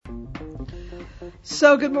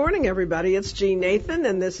So good morning, everybody. It's Jean Nathan,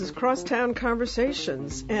 and this is Crosstown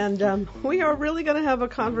Conversations. And we are really going to have a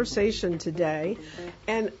conversation today,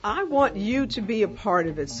 and I want you to be a part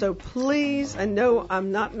of it. So please, I know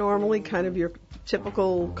I'm not normally kind of your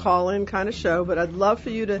typical call-in kind of show, but I'd love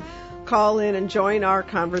for you to call in and join our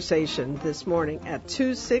conversation this morning at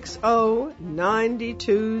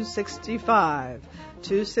 260-9265.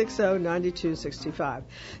 260-9265.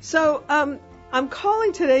 So, I'm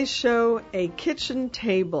calling today's show a kitchen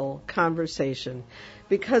table conversation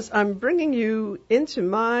because I'm bringing you into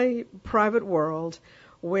my private world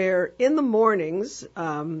where in the mornings,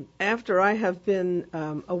 after I have been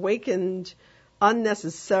awakened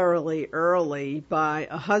unnecessarily early by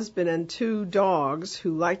a husband and two dogs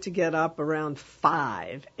who like to get up around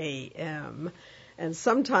 5 a.m., and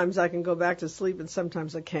sometimes I can go back to sleep and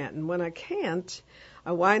sometimes I can't. And when I can't,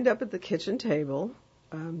 I wind up at the kitchen table,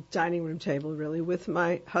 dining room table, really, with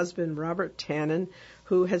my husband, Robert Tannen,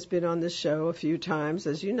 who has been on this show a few times,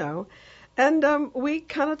 as you know. And we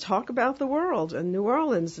kind of talk about the world and New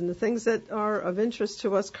Orleans and the things that are of interest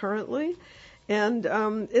to us currently. And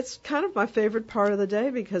it's kind of my favorite part of the day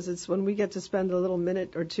because it's when we get to spend a little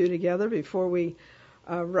minute or two together before we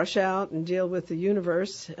rush out and deal with the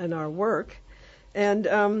universe and our work.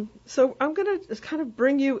 And so I'm going to kind of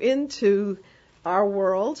bring you into our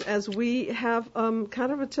world as we have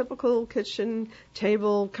kind of a typical kitchen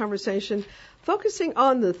table conversation, focusing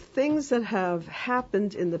on the things that have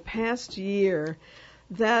happened in the past year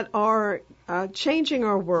that are changing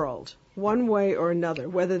our world one way or another,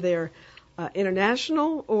 whether they're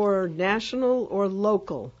international or national or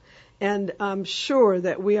local. And I'm sure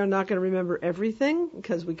that we are not going to remember everything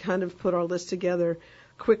because we kind of put our list together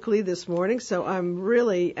quickly this morning. So I'm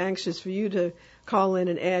really anxious for you to call in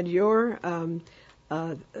and add your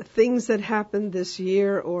things that happened this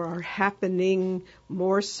year or are happening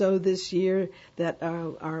more so this year that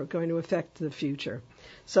are going to affect the future.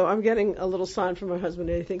 So I'm getting a little sign from my husband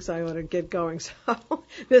that he thinks I ought to get going. So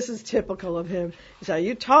this is typical of him. He said,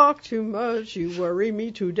 "You talk too much. You worry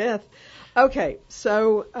me to death." Okay,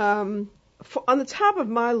 so on the top of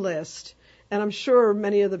my list, and I'm sure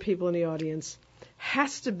many of the people in the audience,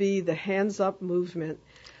 has to be the Hands Up movement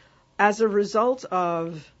as a result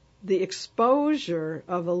of the exposure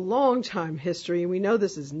of a long time history, and we know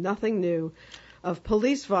this is nothing new, of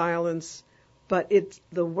police violence, but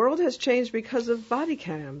the world has changed because of body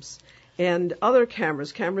cams and other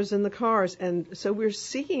cameras in the cars, and so we're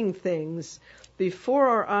seeing things before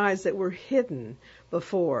our eyes that were hidden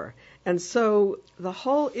before. And so the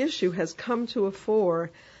whole issue has come to a fore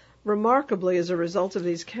remarkably as a result of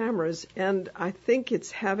these cameras, and I think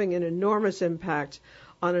it's having an enormous impact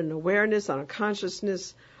on an awareness, on a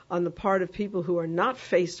consciousness, on the part of people who are not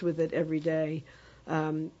faced with it every day,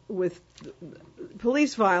 with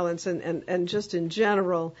police violence and just in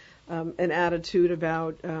general an attitude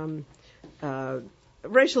about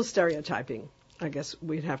racial stereotyping, I guess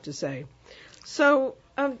we'd have to say. So,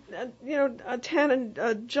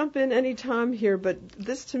 Tannen, jump in any time here, but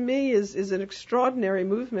this to me is an extraordinary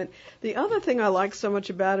movement. The other thing I like so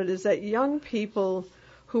much about it is that young people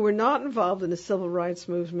who were not involved in the civil rights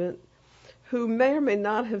movement, who may or may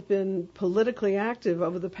not have been politically active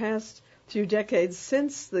over the past few decades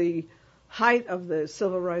since the height of the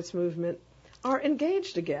civil rights movement, are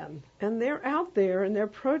engaged again. And they're out there and they're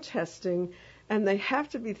protesting, and they have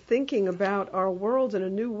to be thinking about our world in a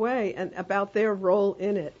new way and about their role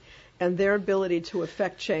in it and their ability to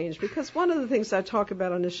affect change. Because one of the things I talk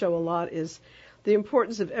about on the show a lot is the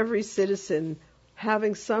importance of every citizen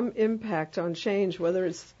having some impact on change, whether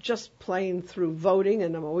it's just plain through voting,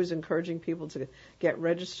 and I'm always encouraging people to get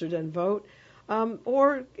registered and vote,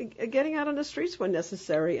 or getting out on the streets when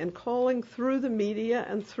necessary and calling through the media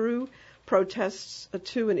and through protests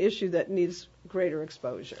to an issue that needs greater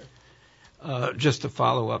exposure. Just to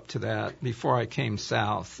follow up to that, before I came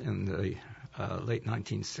south in the late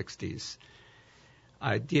 1960s,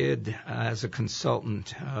 I did, as a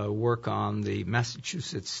consultant, work on the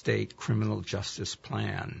Massachusetts State Criminal Justice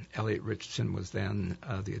Plan. Elliot Richardson was then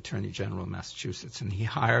the Attorney General of Massachusetts, and he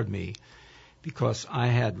hired me because I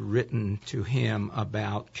had written to him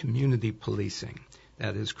about community policing,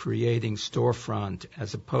 that is, creating storefront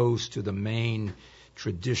as opposed to the main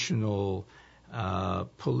traditional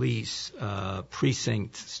police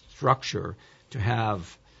precinct structure to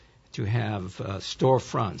have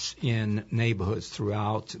storefronts in neighborhoods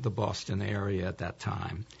throughout the Boston area at that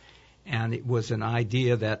time. And it was an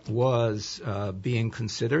idea that was being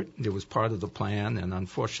considered. It was part of the plan, and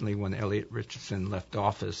unfortunately when Elliot Richardson left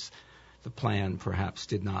office, the plan perhaps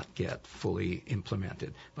did not get fully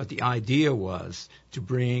implemented. But the idea was to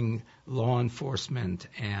bring law enforcement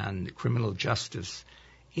and criminal justice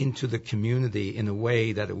into the community in a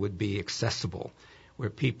way that it would be accessible, where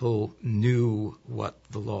people knew what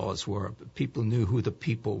the laws were, people knew who the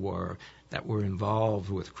people were that were involved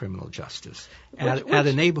with criminal justice at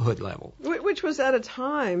a neighborhood level. Which was at a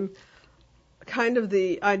time, kind of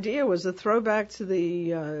the idea was a throwback to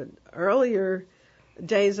the earlier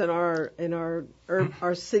days in our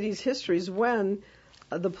city's histories when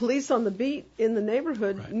the police on the beat in the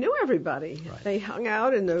neighborhood knew everybody. Right. They hung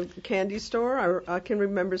out in the candy store. I can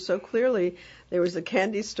remember so clearly there was a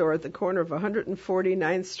candy store at the corner of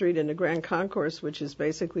 149th Street and the Grand Concourse, which is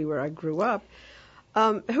basically where I grew up,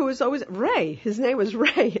 who was always Ray. His name was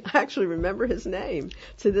Ray. I actually remember his name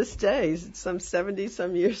to this day, some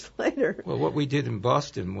 70-some years later. Well, what we did in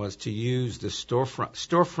Boston was to use the storefront.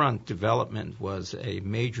 Storefront development was a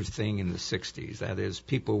major thing in the 60s. That is,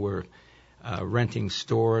 people were renting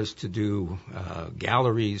stores to do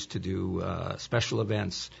galleries, to do special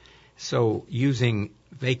events. So using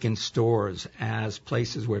vacant stores as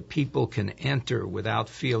places where people can enter without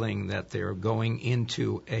feeling that they're going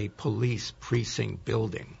into a police precinct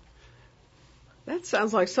building. That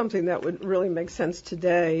sounds like something that would really make sense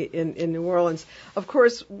today in New Orleans. Of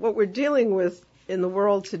course, what we're dealing with in the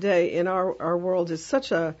world today, in our world, is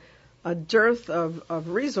such a dearth of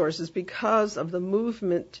resources because of the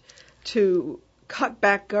movement to cut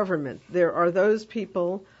back government. There are those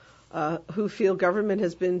people who feel government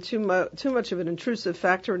has been too much of an intrusive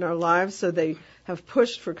factor in our lives, so they have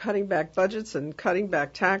pushed for cutting back budgets and cutting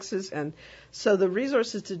back taxes, and so the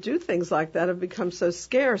resources to do things like that have become so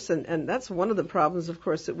scarce, and that's one of the problems, of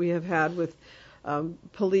course, that we have had with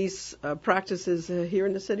police practices here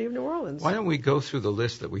in the city of New Orleans. Why don't we go through the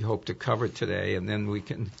list that we hope to cover today, and then we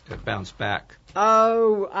can bounce back.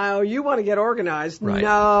 Oh, you want to get organized? Right.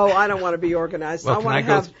 No, I don't want to be organized. Well, I want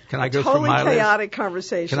to have can I go totally through my chaotic list?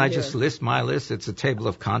 conversation. Can I here. just list my list? It's a table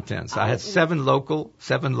of contents. I had seven local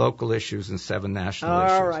issues and 7 national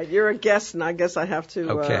issues. All right, you're a guest, and I guess I have to.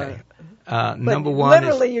 Okay. But number one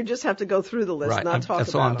literally, you just have to go through the list, right, not talk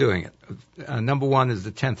that's about all I'm them. doing it. Number one is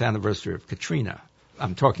the 10th anniversary of Katrina.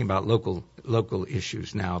 I'm talking about local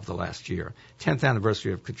issues now of the last year. 10th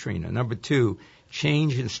anniversary of Katrina. Number two,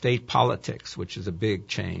 change in state politics, which is a big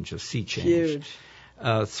change, a sea change.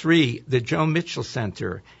 Huge. 3, the Joe Mitchell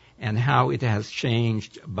Center and how it has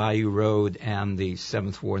changed Bayou Road and the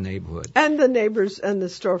 7th Ward neighborhood. And the neighbors and the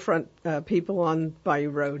storefront people on Bayou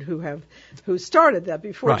Road who started that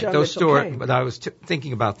before Joe Mitchell came. But I was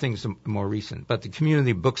thinking about things more recent. But the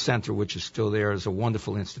Community Book Center, which is still there, is a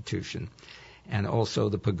wonderful institution. And also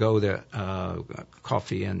the Pagoda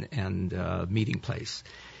coffee and meeting place.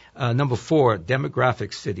 Number 4,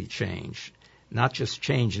 demographic city change. Not just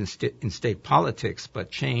change in state politics, but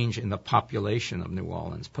change in the population of New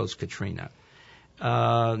Orleans post-Katrina.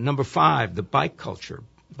 Number 5, the bike culture,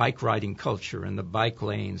 bike riding culture and the bike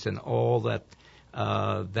lanes and all that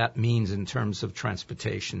that means in terms of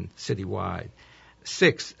transportation citywide.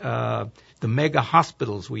 6, the mega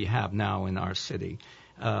hospitals we have now in our city.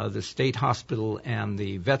 The state hospital and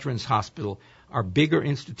the Veterans Hospital are bigger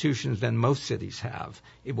institutions than most cities have.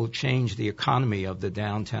 It will change the economy of the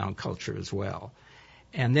downtown culture as well.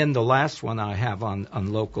 And then the last one I have on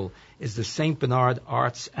local is the St. Bernard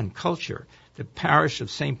Arts and Culture. The parish of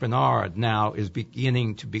St. Bernard now is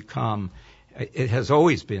beginning to become, it has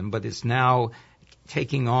always been, but it's now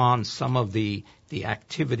taking on some of the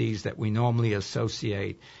activities that we normally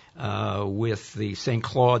associate with the St.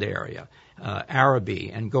 Claude area. Araby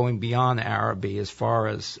and going beyond Araby as far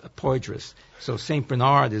as Poydras. So St.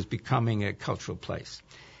 Bernard is becoming a cultural place.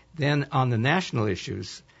 Then on the national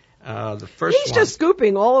issues, the first He's just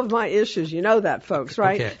scooping all of my issues. You know that, folks,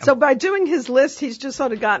 right? Okay. So by doing his list, he's just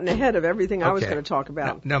sort of gotten ahead of everything I was going to talk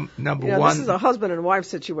about. Number one, this is a husband and wife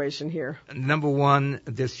situation here. Number one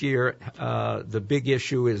this year, the big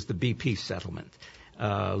issue is the BP settlement.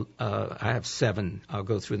 I have 7. I'll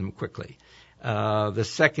go through them quickly. The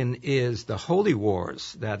second is the Holy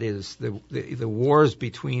Wars, that is the wars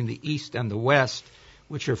between the East and the West,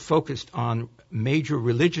 which are focused on major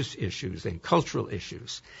religious issues and cultural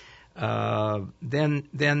issues.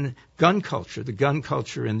 Then gun culture, the gun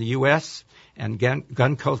culture in the U.S. and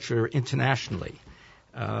gun culture internationally.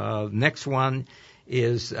 Next one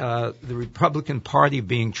is the Republican Party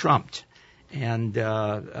being trumped. And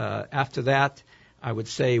after that, I would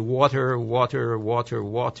say water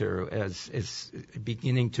is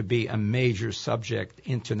beginning to be a major subject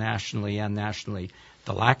internationally and nationally.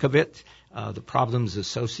 The lack of it, the problems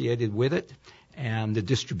associated with it, and the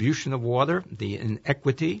distribution of water, the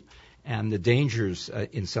inequity, and the dangers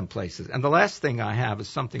in some places. And the last thing I have is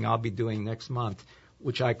something I'll be doing next month,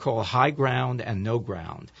 which I call High Ground and No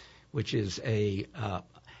Ground, which is a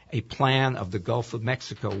plan of the Gulf of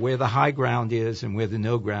Mexico, where the high ground is and where the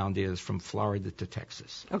no ground is from Florida to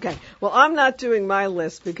Texas. Okay. Well, I'm not doing my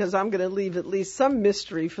list because I'm going to leave at least some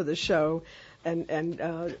mystery for the show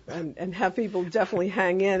and have people definitely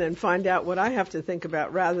hang in and find out what I have to think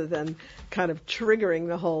about rather than kind of triggering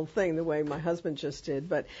the whole thing the way my husband just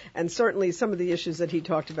did. And certainly some of the issues that he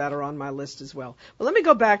talked about are on my list as well. Well, let me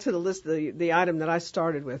go back to the list, the item that I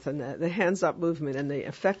started with, and the hands up movement and the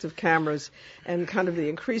effective cameras and kind of the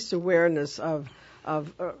increased awareness of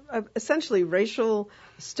essentially racial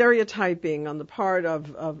stereotyping on the part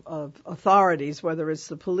of authorities, whether it's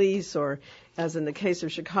the police or, as in the case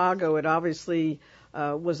of Chicago, it obviously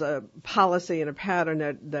was a policy and a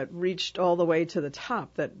pattern that reached all the way to the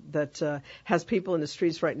top, that has people in the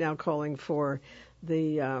streets right now calling for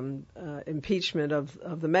the impeachment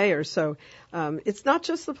of the mayor. So it's not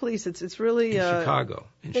just the police. It's really in Chicago.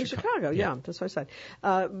 In Chicago, yeah, that's what I said.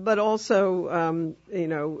 But also,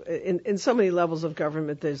 in so many levels of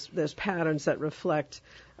government, there's patterns that reflect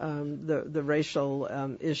the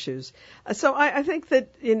racial issues. So I think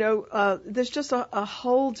that there's just a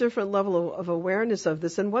whole different level of awareness of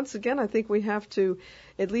this. And once again, I think we have to,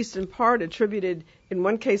 at least in part, attribute it in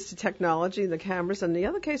one case to technology, the cameras, and the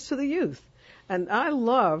other case to the youth. And I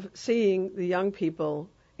love seeing the young people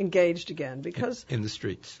engaged again because in the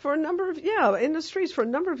streets in the streets for a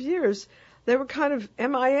number of years they were kind of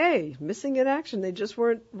MIA, missing in action. They just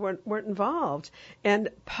weren't involved. And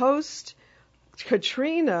post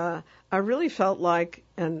Katrina, I really felt like,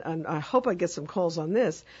 and I hope I get some calls on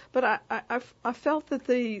this, but I felt that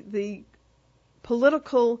the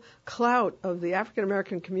political clout of the African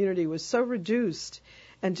American community was so reduced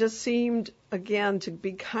and just seemed again to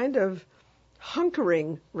be kind of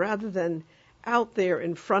hunkering rather than out there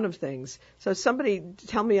in front of things. So somebody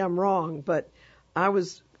tell me I'm wrong, but I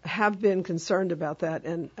have been concerned about that,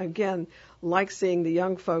 and again, like seeing the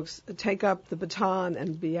young folks take up the baton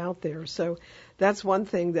and be out there. So that's one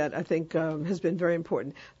thing that I think has been very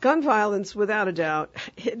important. Gun violence, without a doubt,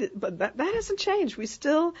 but that hasn't changed. We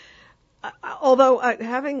still, although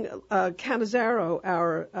having Canizaro,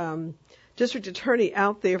 our district attorney,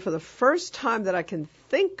 out there for the first time that I can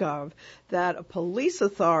think of, that a police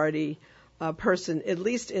authority person, at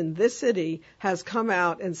least in this city, has come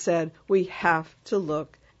out and said we have to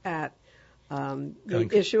look at the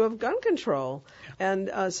issue of gun control. Yeah.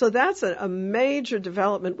 And so that's a major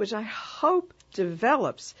development, which I hope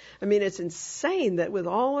develops. I mean, it's insane that with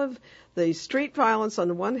all of the street violence on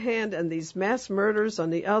the one hand and these mass murders on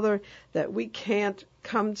the other, that we can't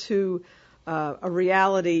come to a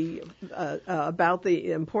reality about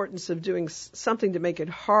the importance of doing something to make it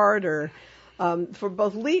harder for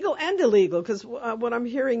both legal and illegal. Because what I'm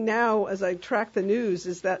hearing now as I track the news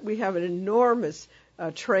is that we have an enormous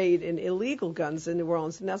trade in illegal guns in New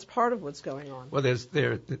Orleans, and that's part of what's going on. Well, there's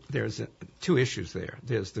two issues there.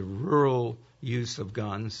 There's the rural use of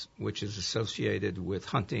guns, which is associated with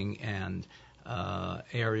hunting and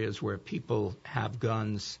areas where people have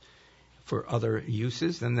guns for other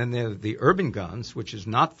uses, and then there are the urban guns, which is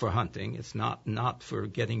not for hunting. It's not for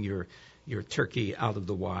getting your turkey out of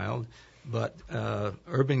the wild, but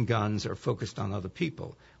urban guns are focused on other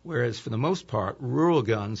people, whereas for the most part, rural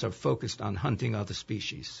guns are focused on hunting other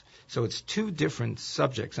species. So it's two different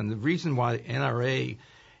subjects, and the reason why NRA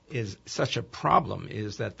is such a problem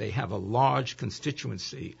is that they have a large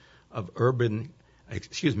constituency of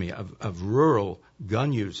rural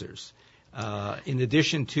gun users. In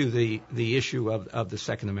addition to the issue of the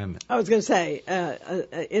Second Amendment. I was going to say,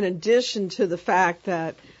 in addition to the fact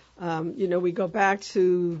that, we go back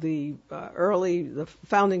to the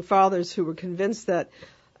founding fathers who were convinced that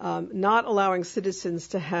not allowing citizens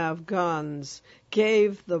to have guns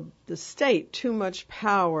gave the state too much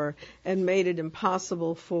power and made it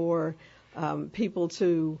impossible for people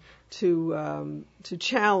to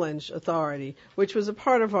challenge authority, which was a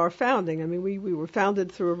part of our founding. I mean, we were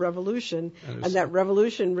founded through a revolution, and that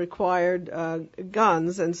revolution required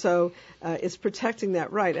guns, and so it's protecting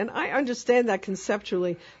that right. And I understand that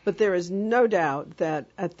conceptually, but there is no doubt that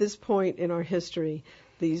at this point in our history,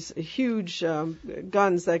 these huge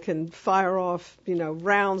guns that can fire off,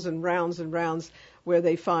 rounds and rounds and rounds, where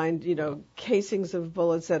they find, casings of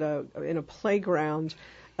bullets in a playground.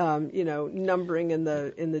 Numbering in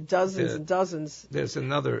the dozens and dozens. There's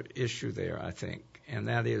another issue there, I think, and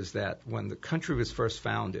that is that when the country was first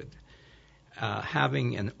founded,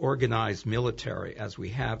 having an organized military as we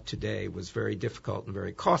have today was very difficult and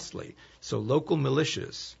very costly. So local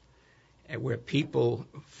militias where people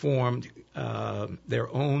formed their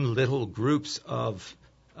own little groups of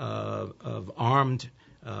armed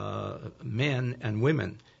men and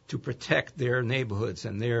women to protect their neighborhoods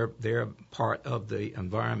and their part of the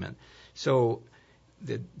environment. So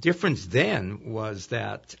the difference then was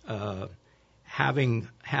that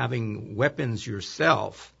having weapons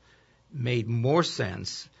yourself made more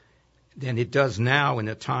sense than it does now in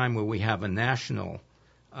a time where we have a national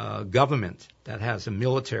government that has a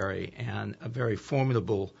military and a very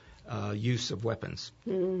formidable use of weapons.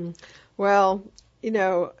 Well,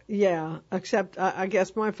 yeah, except I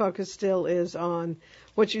guess my focus still is on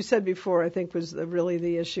what you said before, I think was really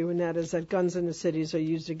the issue, and that is that guns in the cities are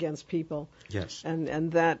used against people. Yes.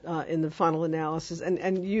 And that in the final analysis,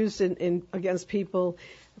 and used in against people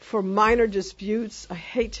for minor disputes. I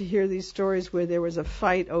hate to hear these stories where there was a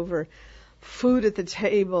fight over food at the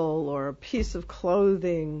table or a piece of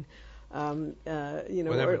clothing,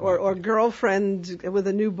 or girlfriend with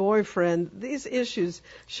a new boyfriend. These issues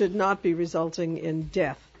should not be resulting in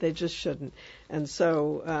death. They just shouldn't. And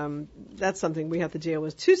so that's something we have to deal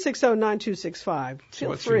with. 260-9265.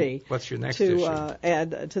 Feel free. What's your next issue? To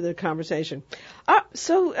add to the conversation.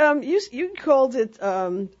 So you called it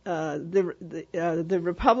the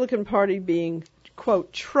Republican Party being,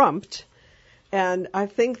 quote, trumped. And I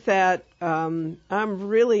think that I'm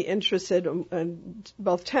really interested, and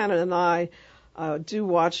both Tana and I do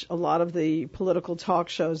watch a lot of the political talk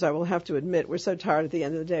shows. I will have to admit, we're so tired at the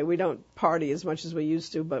end of the day. We don't party as much as we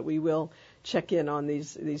used to, but we will check in on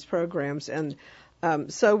these programs. And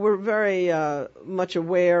so we're very much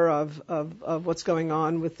aware of what's going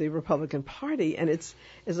on with the Republican Party. And it's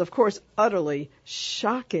of course, utterly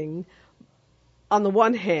shocking on the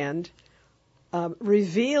one hand,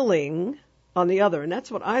 revealing on the other. And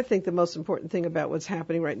that's what I think the most important thing about what's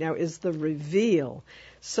happening right now is the reveal.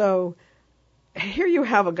 So here you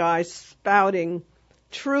have a guy spouting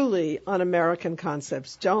truly un-American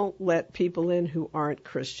concepts. Don't let people in who aren't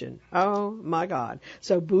Christian. Oh, my God.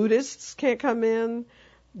 So Buddhists can't come in.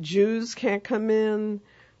 Jews can't come in.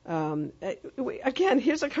 Again,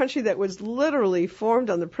 here's a country that was literally formed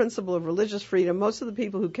on the principle of religious freedom. Most of the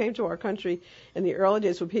people who came to our country in the early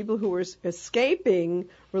days were people who were escaping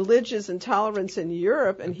religious intolerance in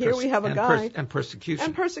Europe. And here we have a guy. And persecution.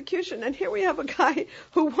 And persecution. And here we have a guy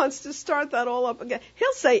who wants to start that all up again.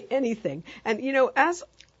 He'll say anything. And, as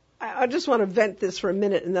I just want to vent this for a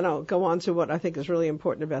minute, and then I'll go on to what I think is really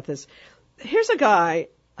important about this. Here's a guy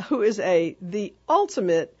who is the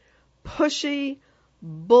ultimate pushy,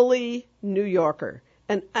 bully New Yorker.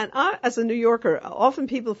 And I, as a New Yorker, often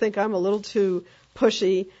people think I'm a little too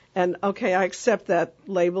pushy, and okay, I accept that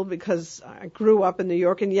label because I grew up in New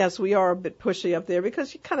York, and yes, we are a bit pushy up there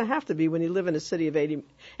because you kind of have to be when you live in a city of 8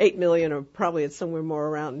 million, or probably it's somewhere more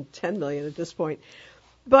around 10 million at this point.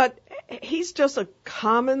 But he's just a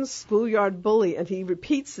common schoolyard bully, and he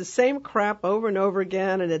repeats the same crap over and over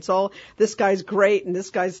again, and it's all, this guy's great and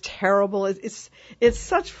this guy's terrible. It's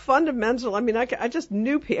such fundamental. I mean, I just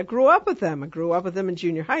knew, I grew up with them. I grew up with them in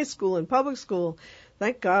junior high school and public school.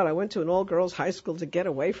 Thank God I went to an all-girls high school to get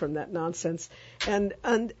away from that nonsense. And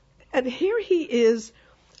here he is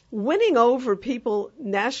winning over people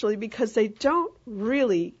nationally because they don't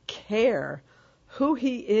really care who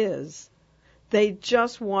he is. They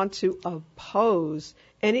just want to oppose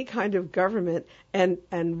any kind of government, and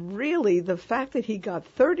really the fact that he got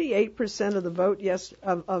 38% of the vote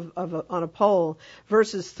on a poll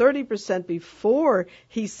versus 30% before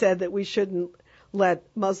he said that we shouldn't let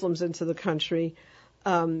Muslims into the country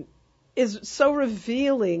is so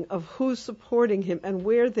revealing of who's supporting him and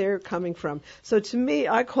where they're coming from. So to me,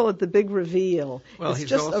 I call it the big reveal. Well, it's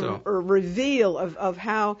just a reveal of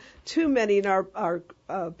how too many in our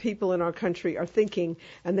people in our country are thinking,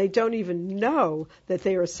 and they don't even know that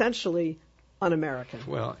they are essentially un-American.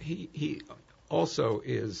 Well, he also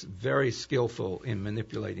is very skillful in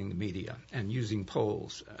manipulating the media and using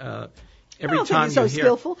polls. I don't think he's so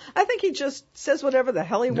skillful. I think he just says whatever the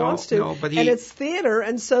hell he wants to, and it's theater,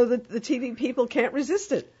 and so the TV people can't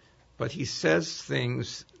resist it. But he says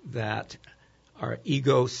things that are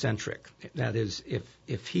egocentric. That is,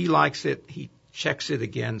 if he likes it, he checks it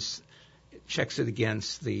against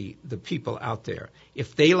the people out there.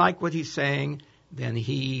 If they like what he's saying, then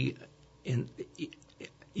he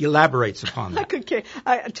elaborates upon that.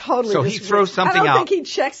 I totally so disagree. He throws something out. I don't think he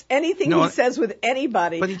checks anything he says with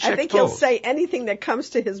anybody. But he checks I think polls. He'll say anything that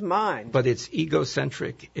comes to his mind. But it's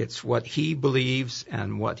egocentric. It's what he believes,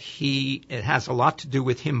 and it has a lot to do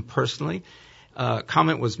with him personally.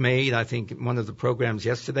 Comment was made, I think, in one of the programs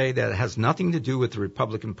yesterday, that it has nothing to do with the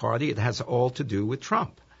Republican Party. It has all to do with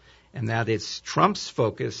Trump. And that it's Trump's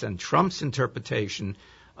focus and Trump's interpretation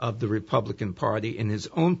of the Republican Party in his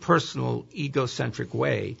own personal egocentric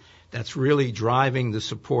way that's really driving the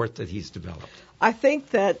support that he's developed? I think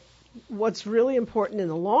that what's really important in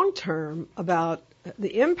the long term about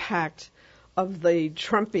the impact of the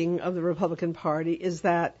Trumping of the Republican Party is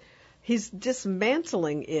that he's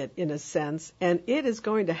dismantling it in a sense, and it is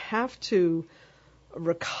going to have to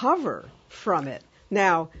recover from it.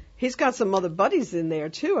 Now, he's got some other buddies in there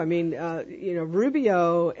too. I mean,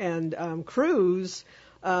 Rubio and Cruz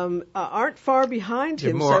aren't far behind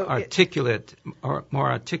him. They're more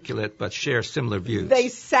articulate, but share similar views. They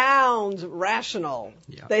sound rational.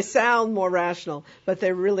 Yeah. They sound more rational, but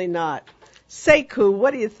they're really not. Sekou,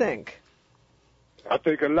 what do you think? I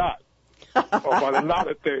think a lot about a lot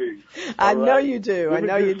of things. I know you do. I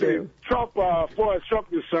know you do. Trump, as far as Trump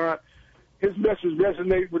is concerned, his message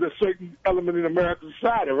resonates with a certain element in American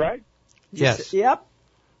society, right? Yes. Yep.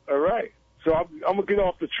 All right. So I'm going to get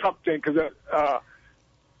off the Trump thing because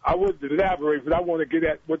I would elaborate, but I want to get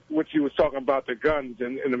at what you was talking about, the guns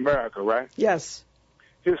in America, right? Yes.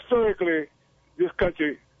 Historically, this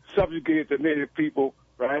country subjugated the native people,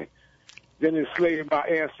 right? Then enslaved our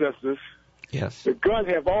ancestors. Yes. The gun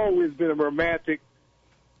have always been a romantic,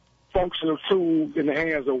 functional tool in the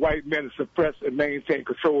hands of white men to suppress and maintain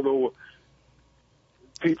control over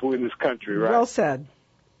people in this country, right? Well said.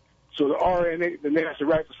 So the RNA, the National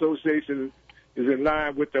Rifle Association, is in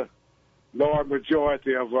line with the large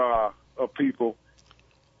majority of people,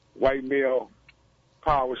 white male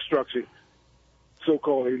power structure,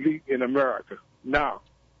 so-called elite in America. Now,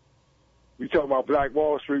 we talk about Black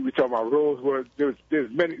Wall Street, we talk about Rosewood. There's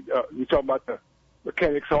many. We talk about the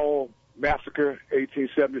Mechanics Hall massacre,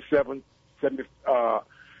 1877,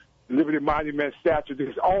 Liberty Monument statue.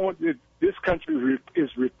 This country is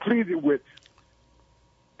repleted with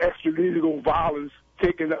extralegal violence,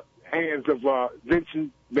 taking the hands of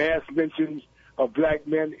lynching, mass lynchings of black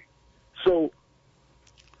men. So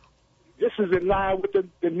this is in line with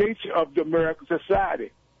the nature of the American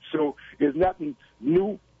society. So it's nothing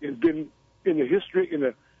new. It's been in the history, in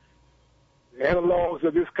the analogs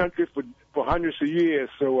of this country for hundreds of years.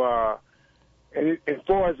 So, as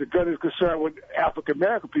far as the gun is concerned with African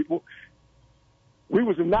American people, we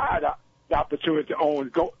was denied the opportunity to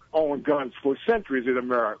own guns for centuries in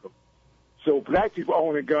America. So black people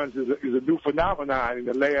owning guns is a new phenomenon in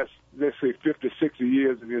the last, let's say, 50, 60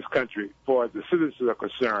 years in this country, as far as the citizens are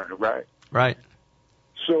concerned, right? Right.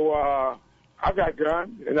 So I got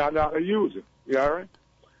guns, and I'm not a user. You all right?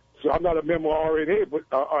 So I'm not a member of RNA, but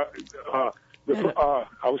I would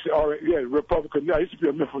say RNA, Republican. I used to be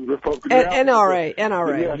a member of the Republican. NRA,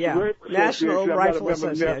 yeah. National Rifle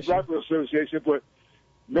Association. National Rifle Association, but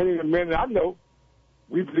many of the men I know,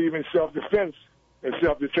 we believe in self-defense and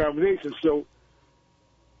self-determination. So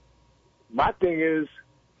my thing is,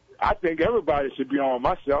 I think everybody should be armed.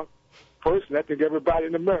 Myself, personally, I think everybody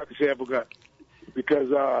in America should have a gun,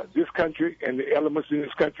 because this country and the elements in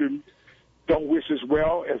this country don't wish us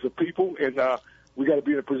well as a people, and we got to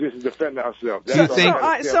be in a position to defend ourselves. Do you think?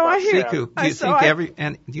 I hear you.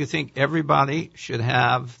 Do you think everybody should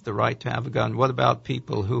have the right to have a gun? What about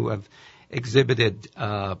people who have exhibited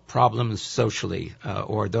problems socially,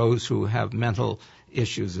 or those who have mental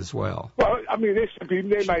issues as well? Well, I mean,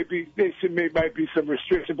 there might be some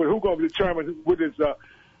restriction, but who's going to determine what is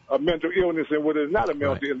a mental illness and what is not a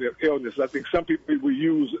mental illness? I think some people will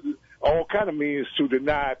use all kind of means to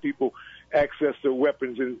deny people access to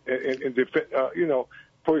weapons and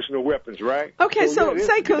personal weapons, right? Okay, so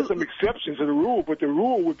there's some exceptions to the rule, but the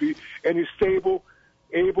rule would be any stable,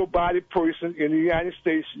 able-bodied person in the United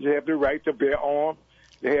States should have the right to bear arms.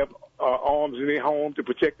 They have arms in their home to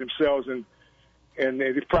protect themselves and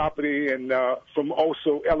their property, and from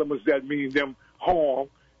also elements that mean them harm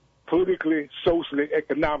politically, socially,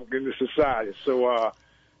 economically in the society. So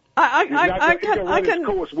I can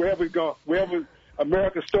course wherever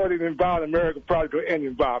America started in violence, America probably going to end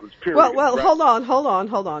in violence, period. Well, right?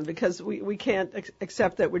 hold on, because we can't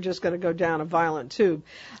accept that we're just going to go down a violent tube.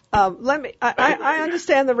 I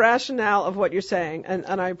understand the rationale of what you're saying,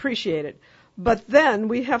 and I appreciate it. But then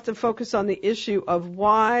we have to focus on the issue of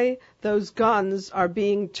why those guns are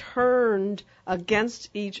being turned against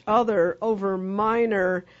each other over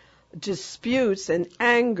minor disputes and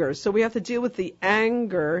anger. So we have to deal with the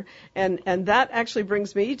anger, and that actually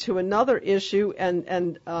brings me to another issue,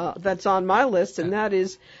 and that's on my list, and that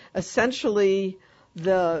is essentially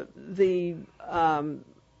the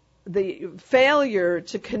failure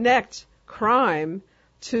to connect crime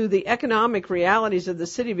to the economic realities of the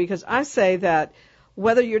city, because I say that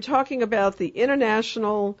whether you're talking about the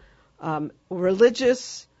international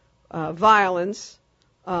religious violence,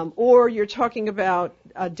 or you're talking about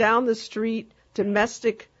down the street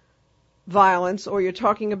domestic violence, or you're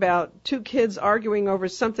talking about two kids arguing over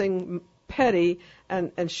something petty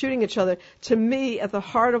and shooting each other, to me, at the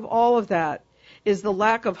heart of all of that is the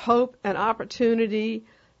lack of hope and opportunity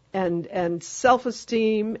and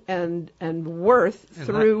self-esteem and worth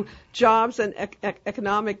through jobs and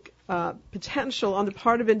economic potential on the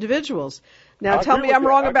part of individuals. Now, tell me I'm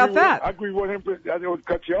wrong about that. I agree 100%. I don't want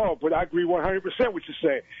to cut you off, but I agree 100% what you're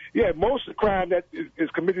saying. Yeah, most of the crime that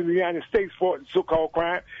is committed in the United States, for so-called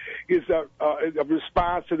crime, is a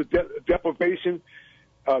response to the deprivation,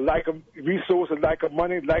 lack of resources, lack of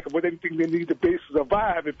money, lack of anything they need to base to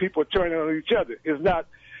survive, and people are turning on each other. It's not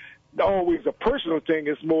always a personal thing.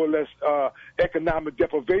 It's more or less economic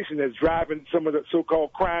deprivation that's driving some of the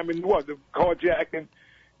so-called crime and the carjacking,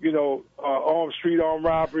 armed street armed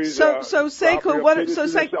robberies. So Sekou,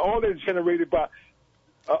 all that is generated by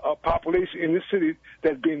a population in this city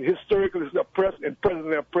that's been historically oppressed and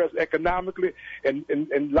presently oppressed economically,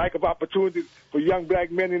 and lack of opportunity for young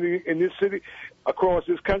black men in this city, across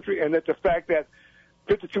this country, and that the fact that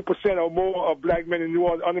 52% or more of black men in New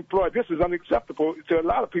Orleans are unemployed. This is unacceptable to a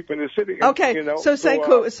lot of people in the city. Okay, so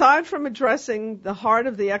Sekou, aside from addressing the heart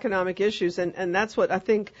of the economic issues, and that's what I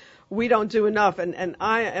think we don't do enough, and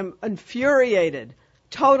I am infuriated,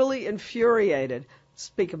 totally infuriated,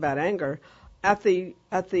 speak about anger, at the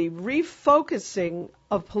refocusing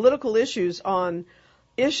of political issues on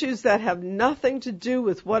issues that have nothing to do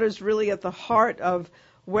with what is really at the heart of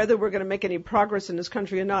whether we're going to make any progress in this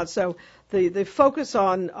country or not. So the focus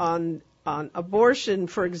on abortion,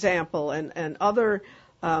 for example, and other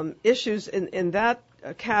issues in that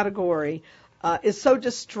category is so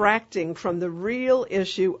distracting from the real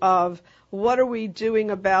issue of what are we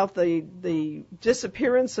doing about the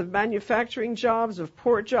disappearance of manufacturing jobs, of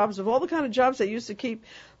port jobs, of all the kind of jobs that used to keep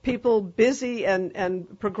people busy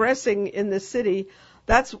and progressing in the city.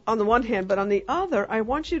 That's on the one hand. But on the other, I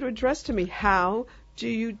want you to address to me, how do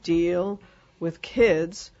you deal with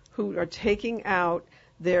kids who are taking out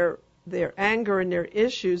their anger and their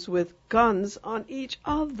issues with guns on each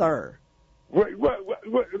other? Well,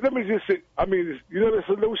 let me just say, the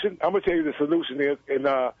solution, I'm going to tell you the solution is, and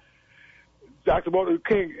Dr. Martin Luther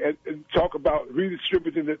King and talk about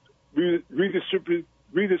redistributing the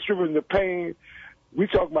pain. We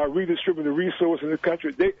talk about redistributing the resources in the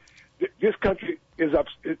country. This country is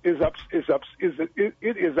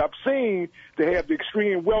obscene to have the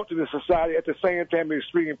extreme wealth in the society at the same time the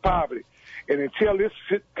extreme poverty. And until this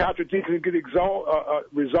contradiction get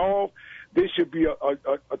resolved, there should be a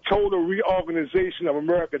total reorganization of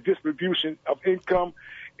America, distribution of income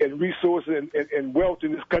and resources and wealth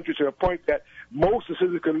in this country, to the point that most of the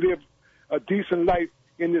citizens can live a decent life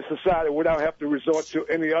in this society without having to resort to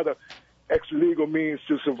any other extra legal means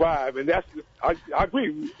to survive. And that's, I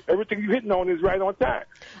agree. Everything you're hitting on is right on time.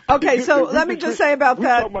 Okay, so let me just say about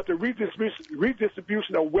that. We're talking about the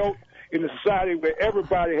redistribution of wealth in a society where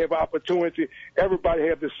everybody have opportunity, everybody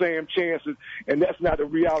have the same chances, and that's not a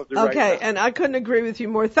reality right now. Okay, and I couldn't agree with you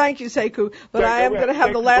more. Thank you, Sekou. But I am going to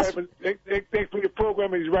have the last. Thanks for your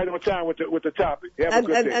program. He's right on time with the topic. Have a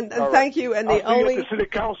good day. And thank you. And the only. See you at the city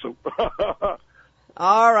council.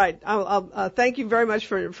 All right. I'll thank you very much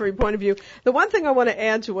for your point of view. The one thing I want to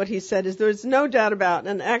add to what he said is there's no doubt about,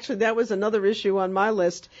 and actually that was another issue on my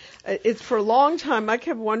list. It's for a long time I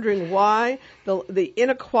kept wondering why the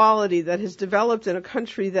inequality that has developed in a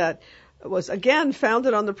country that was, again,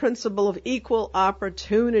 founded on the principle of equal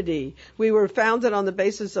opportunity. We were founded on the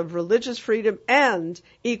basis of religious freedom and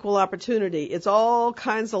equal opportunity. It's all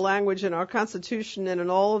kinds of language in our Constitution and in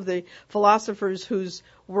all of the philosophers whose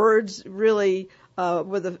words really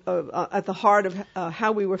were at the heart of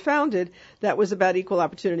how we were founded. That was about equal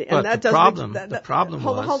opportunity. And but the problem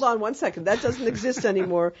was... Hold on 1 second. That doesn't exist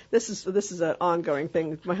anymore. This is an ongoing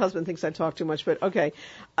thing. My husband thinks I talk too much, but okay.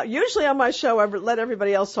 Usually on my show I let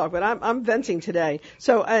everybody else talk, but I'm venting today.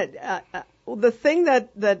 So the thing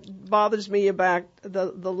that bothers me about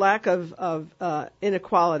the lack of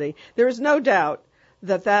inequality, there is no doubt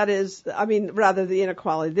that is, the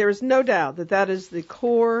inequality, there is no doubt that is the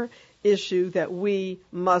core issue that we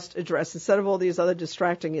must address instead of all these other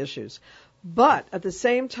distracting issues. But at the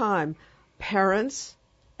same time, parents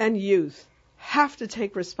and youth have to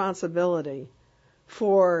take responsibility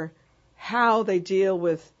for how they deal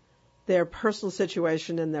with their personal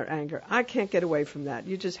situation and their anger. I can't get away from that.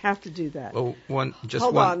 You just have to do that. Well, one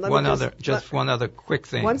other quick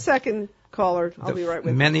thing. 1 second, caller. I'll be right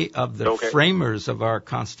with you. Many of the framers of our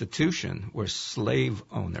Constitution were slave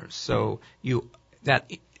owners. So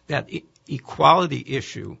that equality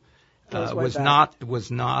issue was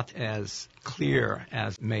not as clear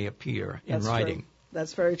as may appear in writing. True.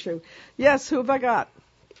 That's very true. Yes, who have I got?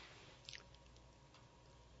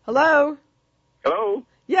 Hello? Hello?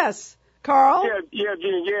 Yes. Carl? Yeah,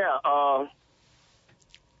 Gene, yeah.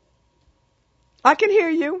 I can hear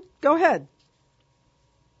you. Go ahead.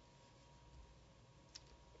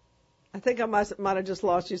 I think I might have just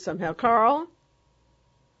lost you somehow. Carl?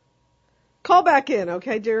 Call back in,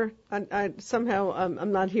 okay, dear? I'm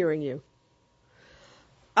not hearing you.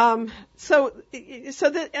 So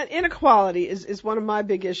the inequality is one of my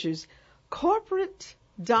big issues. Corporate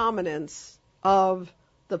dominance of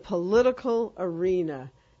the political arena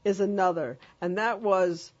is another, and that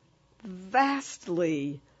was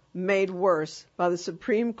vastly made worse by the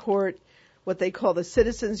Supreme Court, what they call the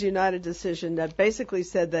Citizens United decision that basically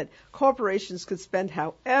said that corporations could spend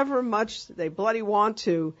however much they bloody want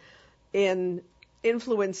to in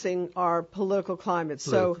influencing our political climate.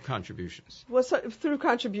 Contributions. Well, through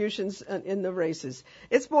contributions in the races.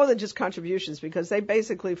 It's more than just contributions because they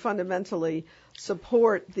basically fundamentally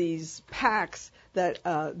support these PACs that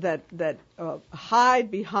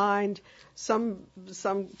hide behind some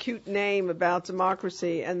cute name about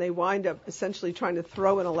democracy, and they wind up essentially trying to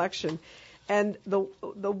throw an election. And the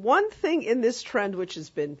one thing in this trend which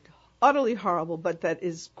has been utterly horrible, but that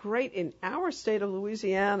is great in our state of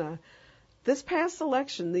Louisiana, this past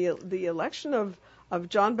election, the election of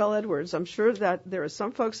John Bel Edwards, I'm sure that there are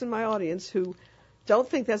some folks in my audience who don't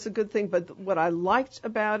think that's a good thing, but what I liked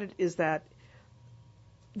about it is that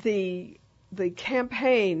the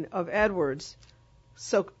campaign of Edwards,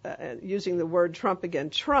 using the word Trump again,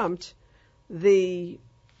 trumped the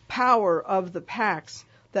power of the PACs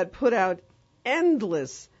that put out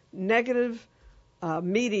endless negative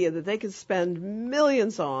media that they could spend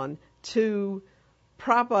millions on to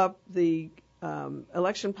prop up the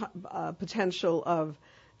election potential of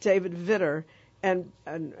David Vitter, and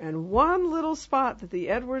one little spot that the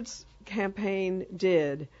Edwards campaign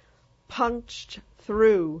did punched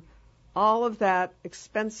through all of that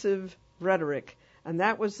expensive rhetoric, and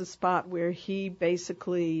that was the spot where he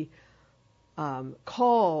basically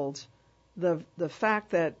called the fact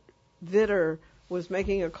that Vitter was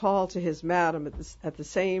making a call to his madam at the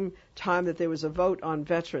same time that there was a vote on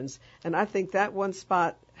veterans. And I think that one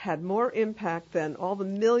spot had more impact than all the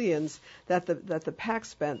millions that the PAC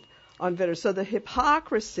spent on Vitter. So the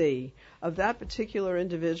hypocrisy of that particular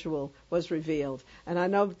individual was revealed. And I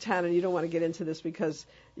know, Tannen, you don't want to get into this because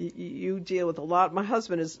you deal with a lot. My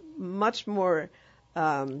husband is much more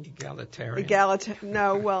egalitarian.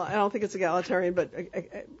 No, well, I don't think it's egalitarian, but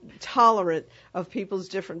tolerant of people's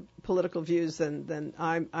different political views than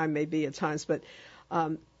I may be at times. But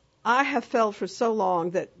I have felt for so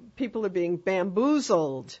long that people are being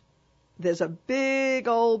bamboozled. There's a big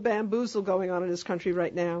old bamboozle going on in this country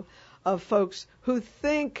right now of folks who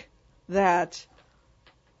think that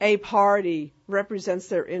a party represents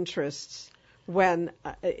their interests when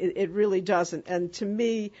it really doesn't. And to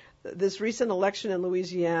me, this recent election in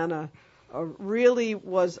Louisiana really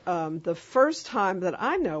was the first time that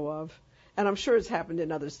I know of, and I'm sure it's happened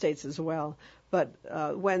in other states as well, but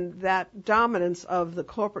when that dominance of the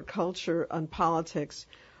corporate culture on politics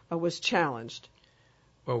was challenged.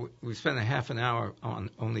 Well, we spent a half an hour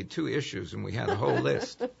on only 2 issues, and we had a whole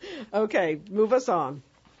list. Okay, move us on.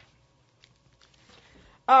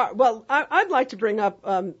 Well, I'd like to bring up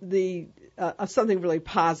something really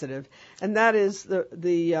positive, and that is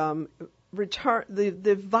the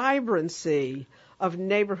vibrancy of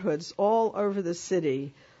neighborhoods all over the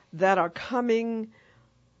city that are coming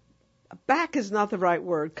back is not the right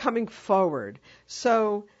word, coming forward.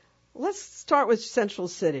 So let's start with Central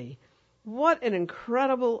City. What an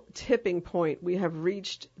incredible tipping point we have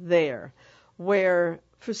reached there, where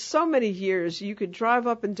for so many years you could drive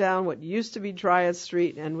up and down what used to be Dryad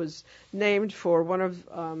Street and was named for one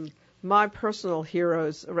of my personal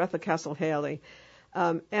heroes, Aretha Castle Haley,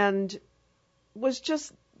 and was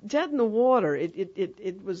just dead in the water.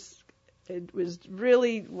 It was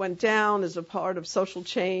really went down as a part of social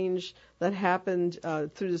change that happened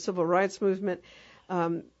through the civil rights movement,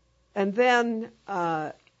 and then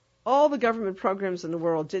all the government programs in the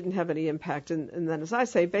world didn't have any impact. And then, as I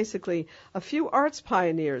say, basically a few arts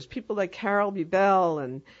pioneers, people like Carol B. Bell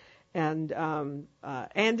and Andy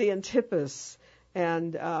Antipis,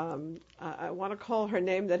 and I want to call her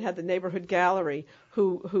name that had the neighborhood gallery,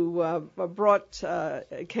 who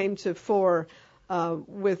came to fore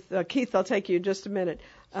with Keith. I'll take you in just a minute,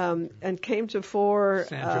 and came to fore.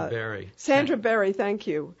 Sandra Berry. Sandra Berry, thank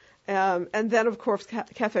you. And then, of course,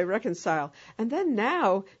 Cafe Reconcile. And then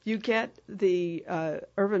now you get the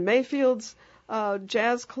Irvin Mayfield's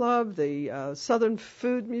Jazz Club, the Southern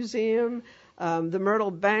Food Museum, The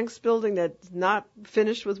Myrtle Banks building that's not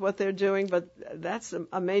finished with what they're doing, but that's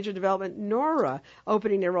a major development. Nora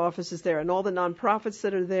opening their offices there, and all the nonprofits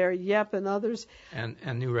that are there, YEP and others. And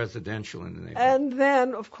new residential in the neighborhood. And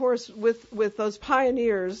then, of course, with those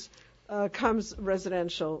pioneers comes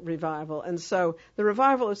residential revival. And so the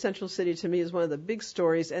revival of Central City, to me, is one of the big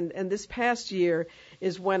stories. And this past year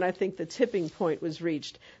is when I think the tipping point was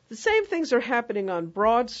reached. The same things are happening on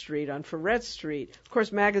Broad Street, on Ferret Street. Of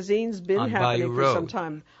course, Magazine's been happening for some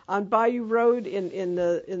time. On Bayou Road in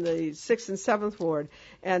the 6th and 7th Ward.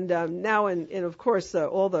 And now in of course,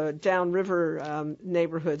 all the downriver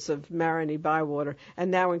neighborhoods of Marigny, Bywater,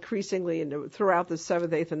 and now increasingly throughout the 7th,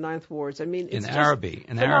 8th, and 9th Wards. I mean, it's Arabi,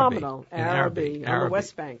 phenomenal. Arabi, on the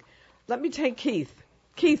West Bank. Let me take Keith.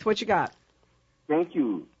 Keith, what you got? Thank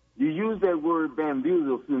you. You used that word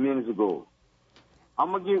bamboozle a few minutes ago.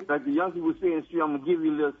 I'm going to give, like the young people say in the street, I'm going to give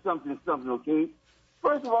you a little something, okay?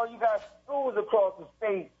 First of all, you got schools across the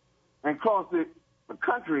state and across the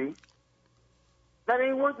country that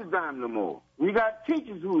ain't worth a dime no more. You got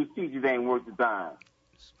teachers whose teachers ain't worth a dime.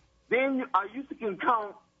 Then I used to can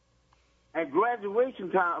count at graduation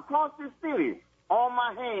time across this city on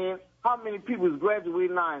my hand how many people is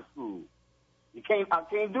graduating high school. I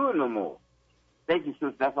can't do it no more. Thank you,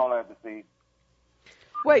 sister. That's all I have to say.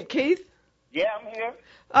 Wait, Keith? Yeah, I'm here.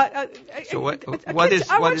 So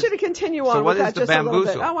I want you to continue on with that just a little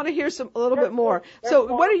bit. I want to hear a little bit more. So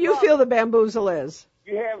what do you feel the bamboozle is?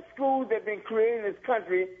 You have schools that have been created in this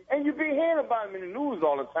country, and you've been hearing about them in the news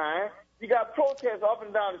all the time. You got protests up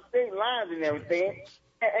and down the state lines and everything.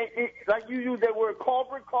 And like you use that word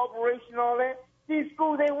corporation, all that. These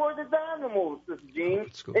schools ain't worth a dime no more, Sister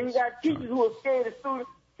Jean. And you got teachers who are scared of students.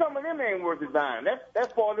 Some of them ain't worth a dime.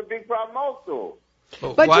 That's part of the big problem also.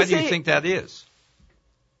 But why do you think that is?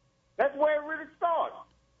 That's where it really starts.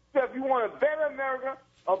 So if you want a better America,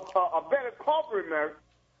 a better corporate America,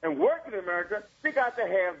 and working America, you got to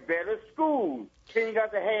have better schools. Then you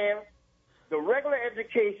got to have the regular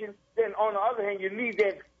education. Then on the other hand, you need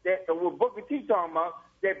that what Booker T talking about,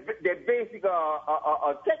 that basic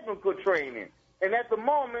technical training. And at the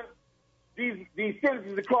moment, these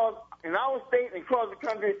citizens across in our state and across the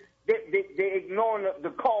country, they ignoring the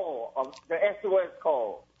call of the SOS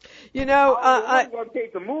call. You know, I'm going to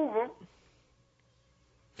take to move them.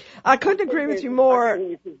 I couldn't agree with you more.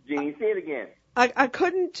 Gene, say it again. I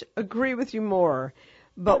couldn't agree with you more.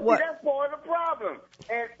 But what? That's part of the problem,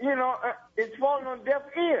 and it's falling on deaf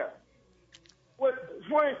ear. Well,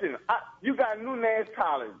 for instance, you got Nunez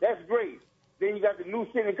College. That's great. Then you got the New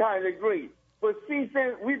City College. That's great. But see,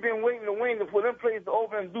 since we've been waiting for them places to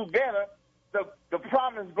open and do better, the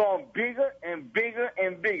problem has gone bigger and bigger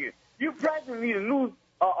and bigger. You practically need a new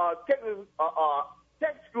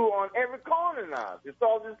tech school on every corner now to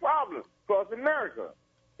solve this problem across America.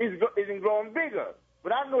 It's growing bigger.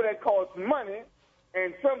 But I know that costs money,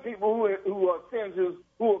 and some people who are senators,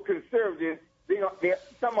 who are conservatives,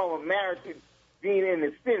 some of them are married to being in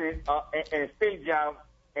the Senate and a state job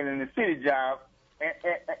and in the city job. And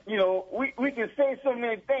we can say so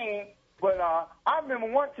many things, but I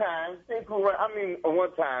remember one time,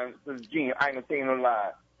 Gene, I ain't gonna tell you no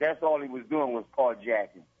lie. That's all he was doing was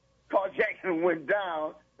carjacking. Carjacking went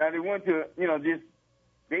down. Now they went to, just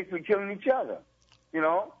basically killing each other.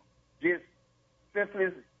 Just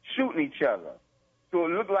senseless shooting each other. So it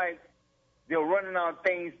looked like they were running out of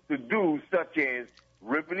things to do, such as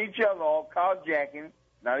ripping each other off, carjacking.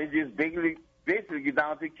 Now they just basically get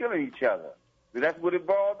down to killing each other. So that's what it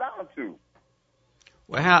boiled down to.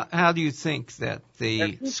 Well, how do you think that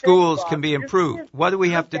the schools can be improved? What do we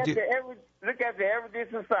have to do? Look at the everyday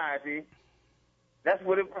society. That's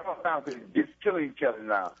what it boils down to, just killing each other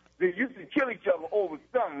now. They used to kill each other over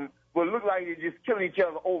something, but it look like they're just killing each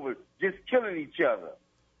other over just killing each other.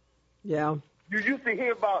 Yeah. You used to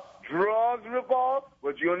hear about drugs rip-off,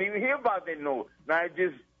 but you don't even hear about that no. Now it's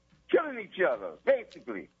just killing each other,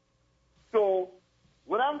 basically. So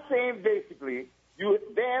what I'm saying, basically, you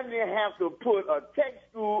damn near have to put a tech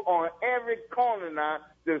school on every corner now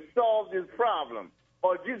to solve this problem.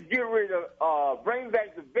 Or just get rid of, bring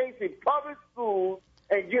back the basic public schools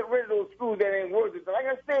and get rid of those schools that ain't worth it. So like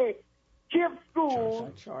I say, KIPP schools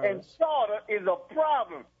and charter is a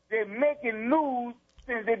problem. They're making news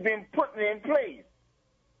since they've been putting it in place.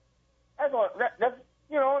 That's all.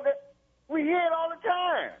 We hear it all the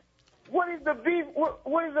time. What is the beef?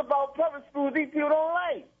 What is about public schools these people don't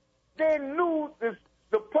like? They knew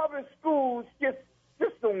the public schools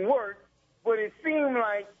system worked, but it seemed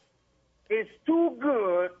like it's too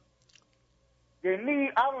good. They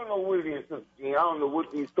need, I don't know what it is, Sister Jean. I don't know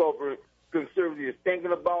what these corporate conservatives are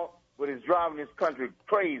thinking about, but it's driving this country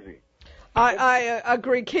crazy. I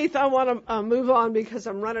agree. Keith, I want to move on because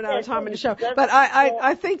I'm running out of time in the show. But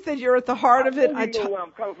I think that you're at the heart of it. You know where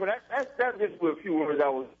I'm coming from. That's just a few words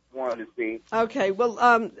I wanted to say. Okay.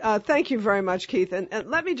 Well, thank you very much, Keith. And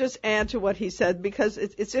let me just add to what he said because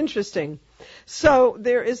it's interesting. So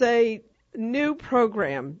there is a new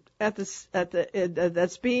program that's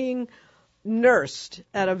being nursed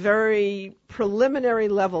at a very preliminary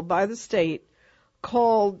level by the state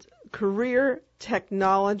called Career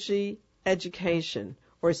Technology Education,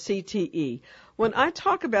 or CTE. When I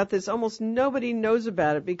talk about this, almost nobody knows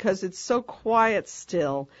about it because it's so quiet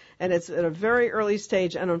still, and it's at a very early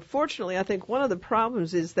stage. And unfortunately, I think one of the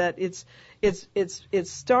problems is that it's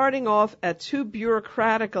starting off at too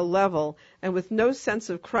bureaucratic a level and with no sense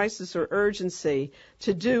of crisis or urgency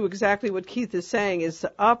to do exactly what Keith is saying, is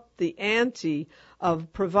to up the ante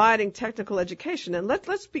of providing technical education. And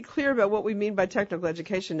let's be clear about what we mean by technical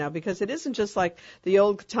education now, because it isn't just like the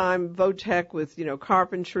old time VOTEC with,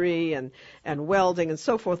 carpentry and welding and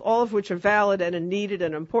so forth, all of which are valid and are needed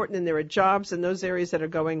and important, and there are jobs in those areas that are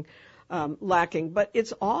going lacking. But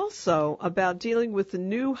it's also about dealing with the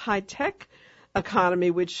new high-tech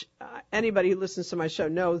economy, which anybody who listens to my show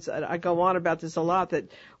knows. I go on about this a lot,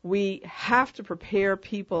 that we have to prepare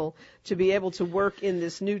people to be able to work in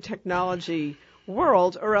this new technology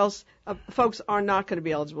world, or else folks are not going to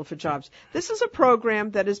be eligible for jobs. This is a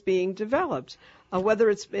program that is being developed, whether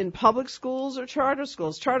it's in public schools or charter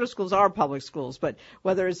schools. Charter schools are public schools, but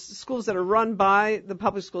whether it's schools that are run by the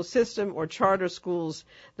public school system or charter schools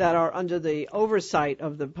that are under the oversight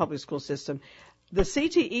of the public school system, the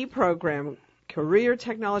CTE program, Career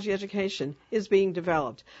Technology Education, is being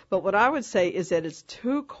developed. But what I would say is that it's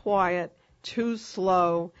too quiet, too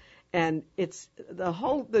slow, and it's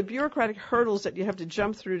the bureaucratic hurdles that you have to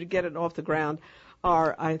jump through to get it off the ground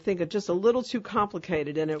are, I think, just a little too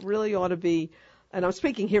complicated, and it really ought to be. And I'm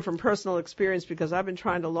speaking here from personal experience because I've been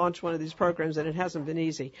trying to launch one of these programs and it hasn't been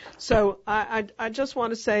easy. So I just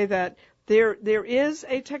want to say that there is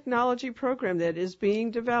a technology program that is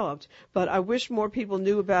being developed, but I wish more people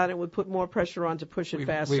knew about it and would put more pressure on to push it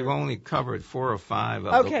faster. We've only covered 4 or 5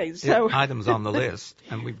 of the items on the list,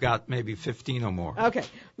 and we've got maybe 15 or more. Okay.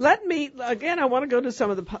 I want to go to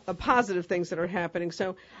some of the positive things that are happening.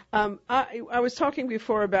 So I was talking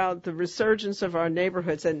before about the resurgence of our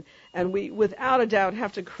neighborhoods, and we, without a doubt,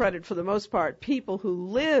 have to credit, for the most part, people who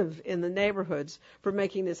live in the neighborhoods for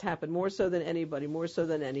making this happen, more so than anybody, more so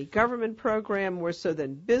than any government program, more so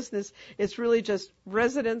than business. It's really just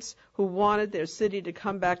residents who wanted their city to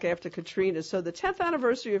come back after Katrina. So the 10th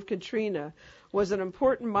anniversary of Katrina was an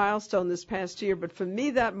important milestone this past year, but for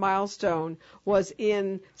me that milestone was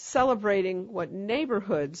in celebrating what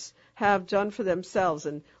neighborhoods have done for themselves.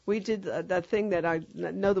 And we did that thing that I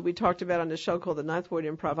know that we talked about on the show called the Ninth Ward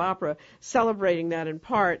Improv Opera, celebrating that in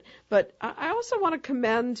part. But I also want to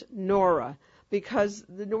commend NORA, because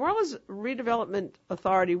the New Orleans Redevelopment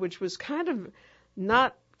Authority, which was kind of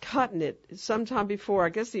not cutting it sometime before, I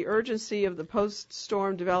guess the urgency of the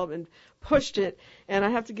post-storm development pushed it, and I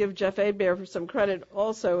have to give Jeff Hebert for some credit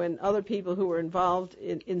also, and other people who were involved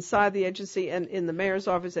inside the agency and in the mayor's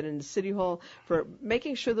office and in the city hall, for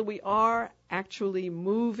making sure that we are actually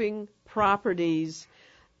moving properties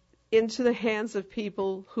into the hands of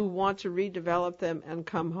people who want to redevelop them and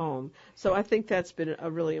come home. So I think that's been a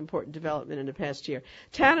really important development in the past year.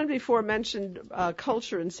 Tannen before mentioned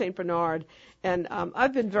culture in St. Bernard, and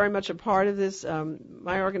I've been very much a part of this.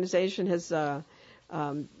 My organization has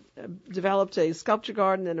developed a sculpture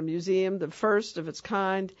garden and a museum, the first of its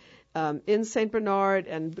kind, in St. Bernard,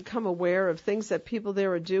 and become aware of things that people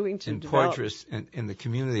there are doing to develop. In the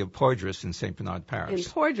community of Poydras in St. Bernard Parish.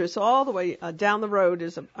 In Poydras, all the way down the road,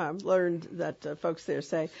 as I've learned that folks there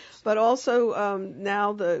say. But also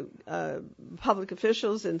now the public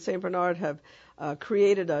officials in St. Bernard have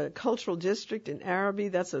created a cultural district in Araby.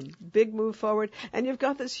 That's a big move forward. And you've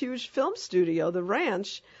got this huge film studio, The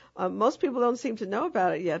Ranch. Most people don't seem to know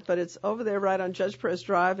about it yet, but it's over there right on Judge Perez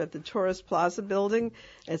Drive at the Torres Plaza building.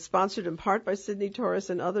 It's sponsored in part by Sidney Torres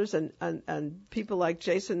and others, and people like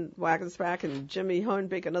Jason Wagensback and Jimmy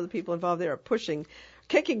Hohenbeek and other people involved there are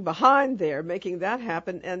kicking behind there, making that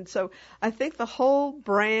happen. And so I think the whole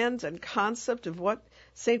brand and concept of what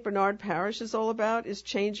St. Bernard Parish is all about is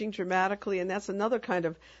changing dramatically, and that's another kind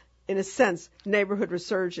of, in a sense, neighborhood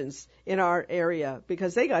resurgence in our area,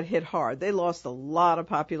 because they got hit hard. They lost a lot of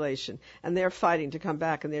population, and they're fighting to come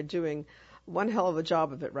back, and they're doing one hell of a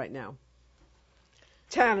job of it right now.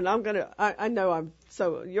 Tannen,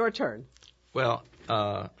 so your turn. Well,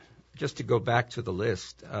 just to go back to the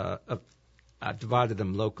list, I've divided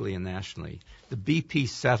them locally and nationally. The BP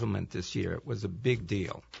settlement this year was a big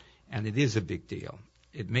deal, and it is a big deal.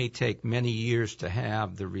 It may take many years to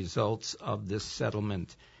have the results of this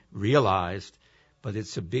settlement realized, but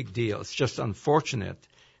it's a big deal. It's just unfortunate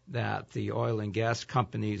that the oil and gas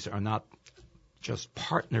companies are not just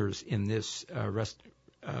partners in this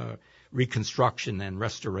reconstruction and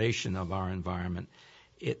restoration of our environment.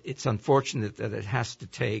 It's unfortunate that it has to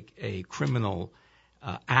take a criminal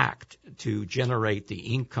act to generate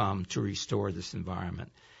the income to restore this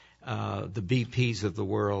environment. The BPs of the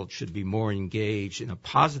world should be more engaged in a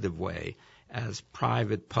positive way as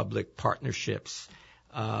private-public partnerships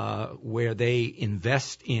where they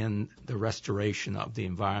invest in the restoration of the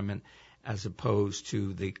environment as opposed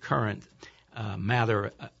to the current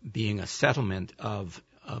matter being a settlement of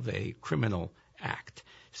a criminal act.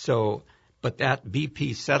 But that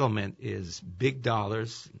BP settlement is big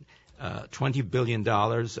dollars, $20 billion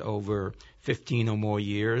over 15 or more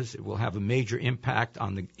years. It will have a major impact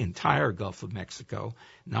on the entire Gulf of Mexico,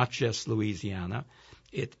 not just Louisiana.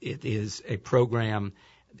 It is a program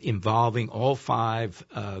involving all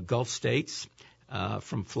 5 Gulf states,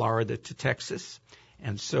 from Florida to Texas.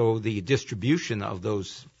 And so the distribution of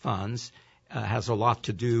those funds has a lot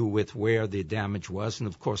to do with where the damage was. And,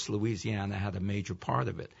 of course, Louisiana had a major part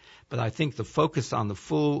of it. But I think the focus on the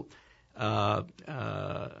full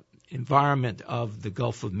environment of the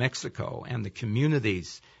Gulf of Mexico and the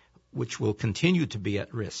communities which will continue to be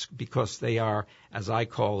at risk because they are, as I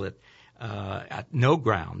call it, at no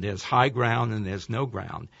ground. There's high ground and there's no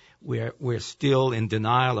ground. We're still in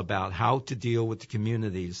denial about how to deal with the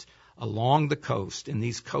communities along the coast in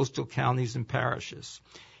these coastal counties and parishes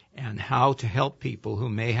and how to help people who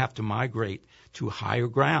may have to migrate to higher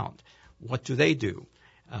ground. What do they do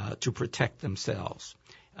to protect themselves?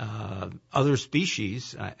 Other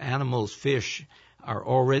species, animals, fish, are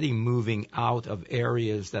already moving out of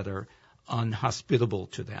areas that are unhospitable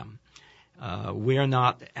to them. We are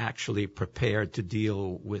not actually prepared to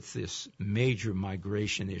deal with this major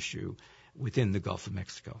migration issue within the Gulf of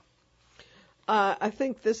Mexico. I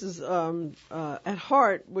think this is, at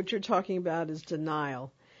heart, what you're talking about is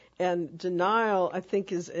denial. And denial, I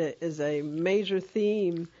think, is a major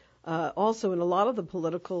theme also in a lot of the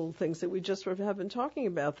political things that we just sort of have been talking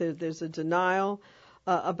about. There's a denial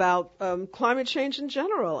about climate change in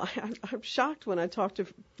general. I'm shocked when I talk to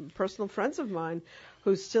personal friends of mine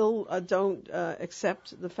who still don't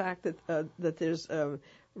accept the fact that there's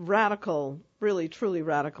radical, really truly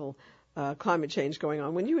radical climate change going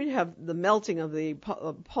on. When you have the melting of the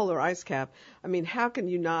polar ice cap, I mean, how can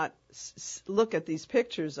you not look at these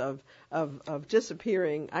pictures of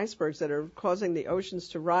disappearing icebergs that are causing the oceans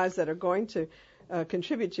to rise, that are going to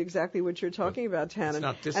contribute to exactly what you're talking about, Tannen, it's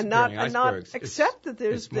not disappearing and not accept that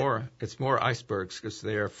there's it's more icebergs because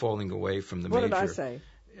they are falling away from the what major. What did I say?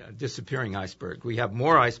 Disappearing iceberg. We have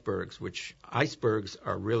more icebergs, which icebergs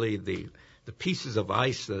are really the pieces of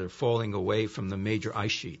ice that are falling away from the major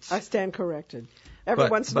ice sheets. I stand corrected. Every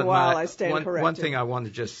once in a while, I stand corrected. One thing I want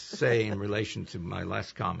to just say in relation to my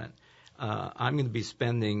last comment, I'm going to be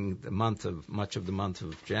spending much of the month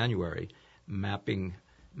of January mapping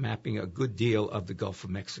a good deal of the Gulf of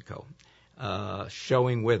Mexico,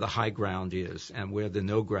 showing where the high ground is and where the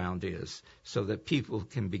no ground is, so that people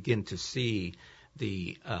can begin to see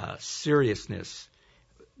the seriousness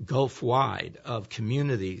Gulf-wide of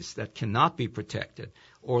communities that cannot be protected.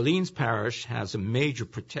 Orleans Parish has a major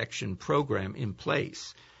protection program in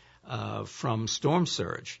place from storm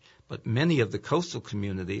surge, but many of the coastal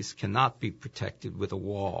communities cannot be protected with a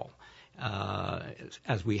wall,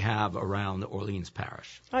 as we have around Orleans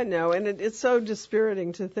Parish. I know, and it's so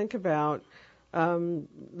dispiriting to think about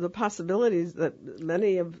the possibilities that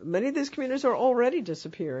many of these communities are already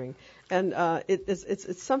disappearing, and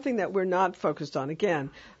it's something that we're not focused on.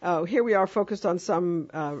 Again, here we are focused on some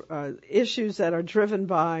issues that are driven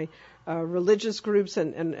by religious groups,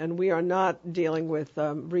 and we are not dealing with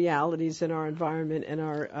realities in our environment and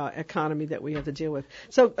our economy that we have to deal with.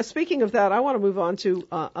 So speaking of that, I want to move on to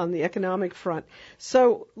on the economic front.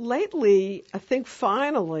 So lately, I think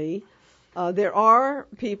finally, there are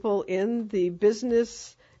people in the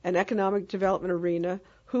business and economic development arena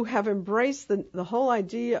who have embraced the whole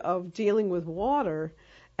idea of dealing with water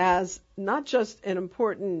as not just an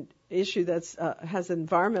important issue that has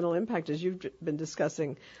environmental impact, as you've been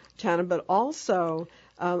discussing, Tannen, but also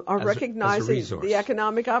are recognizing the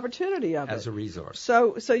economic opportunity of it. As a resource.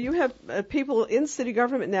 So you have people in city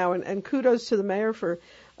government now, and kudos to the mayor for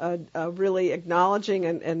really acknowledging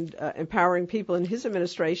and empowering people in his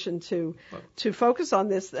administration to focus on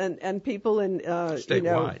this, and people in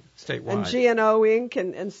statewide, and GNO Inc.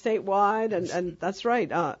 and statewide, and that's right,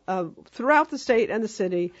 throughout the state and the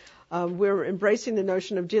city, We're embracing the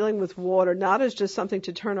notion of dealing with water not as just something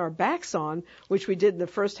to turn our backs on, which we did in the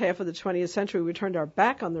first half of the 20th century. We turned our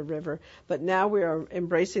back on the river, but now we are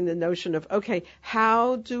embracing the notion of, okay,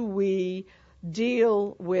 how do we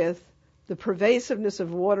deal with the pervasiveness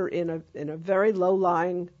of water in a very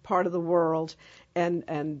low-lying part of the world,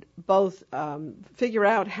 and both figure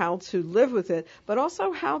out how to live with it, but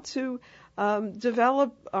also how to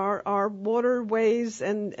develop our waterways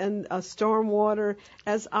and stormwater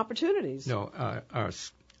as opportunities. No,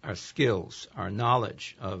 our skills, our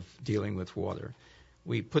knowledge of dealing with water.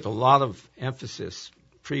 We put a lot of emphasis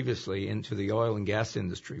previously into the oil and gas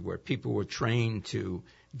industry, where people were trained to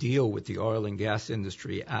deal with the oil and gas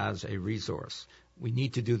industry as a resource. We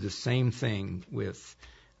need to do the same thing with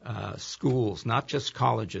schools, not just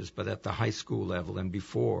colleges, but at the high school level and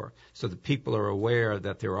before, so that people are aware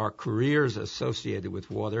that there are careers associated with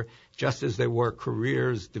water, just as there were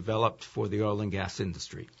careers developed for the oil and gas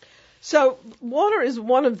industry. So water is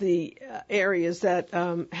one of the areas that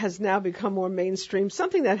has now become more mainstream.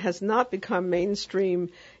 Something that has not become mainstream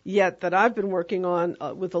yet that I've been working on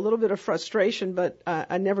with a little bit of frustration, but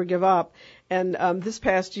I never give up. And this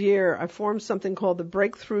past year, I formed something called the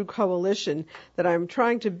Breakthrough Coalition that I'm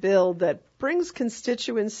trying to build that brings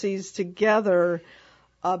constituencies together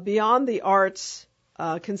beyond the arts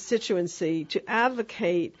constituency to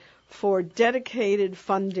advocate for dedicated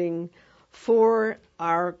funding for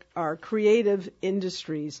our creative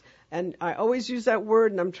industries. And I always use that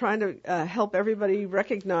word, and I'm trying to help everybody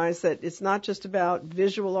recognize that it's not just about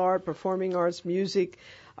visual art, performing arts, music.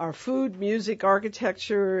 Our food, music,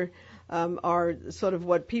 architecture are sort of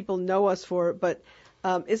what people know us for, but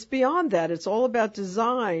it's beyond that. It's all about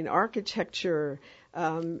design, architecture,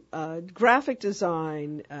 graphic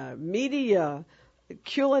design, media,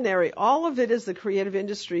 culinary. All of it is the creative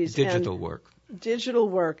industries. Digital work. Digital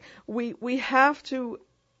work. We have to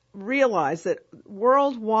realize that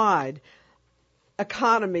worldwide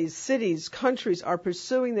economies, cities, countries are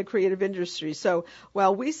pursuing the creative industry. So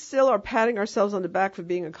while we still are patting ourselves on the back for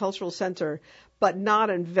being a cultural center, but not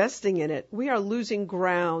investing in it, we are losing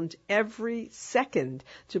ground every second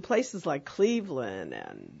to places like Cleveland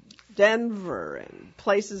and Denver and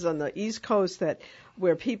places on the East Coast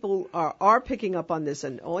where people are picking up on this.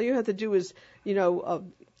 And all you have to do is,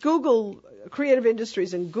 Google creative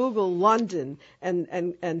industries and Google London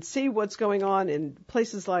and see what's going on in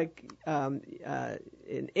places like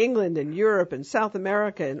in England and Europe and South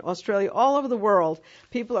America and Australia, all over the world.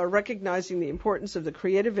 People are recognizing the importance of the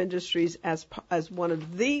creative industries as one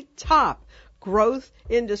of the top growth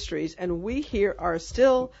industries, and we here are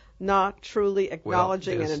still not truly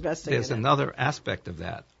acknowledging and investing in it. There's another aspect of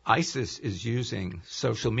that. ISIS is using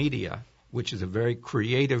social media, which is a very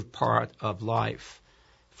creative part of life,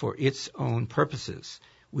 for its own purposes.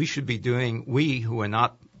 We who are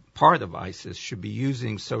not part of ISIS should be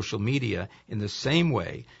using social media in the same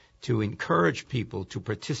way to encourage people to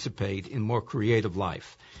participate in more creative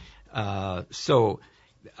life. ISIS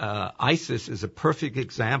is a perfect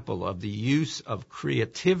example of the use of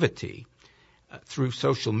creativity through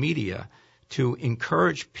social media to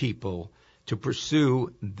encourage people to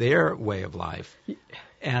pursue their way of life.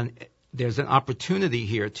 And there's an opportunity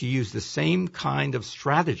here to use the same kind of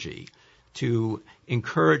strategy to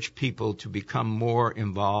encourage people to become more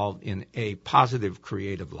involved in a positive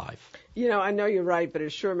creative life. I know you're right, but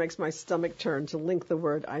it sure makes my stomach turn to link the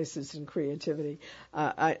word ISIS and creativity.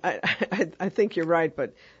 I think you're right,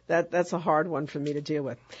 but that's a hard one for me to deal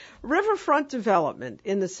with. Riverfront development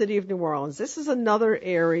in the city of New Orleans. This is another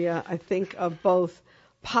area, I think, of both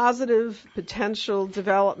positive potential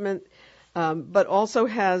development, but also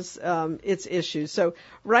has its issues. So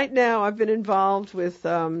right now I've been involved with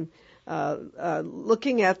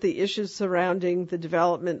looking at the issues surrounding the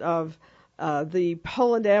development of the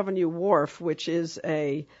Poland Avenue Wharf, which is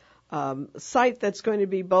a site that's going to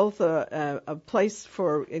be both a place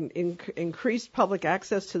for increased public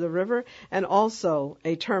access to the river and also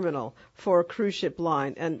a terminal for a cruise ship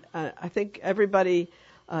line. And I think everybody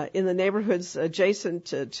in the neighborhoods adjacent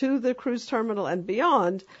to the cruise terminal and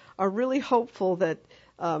beyond are really hopeful that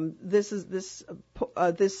this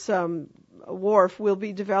wharf will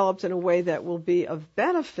be developed in a way that will be of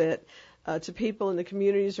benefit to people in the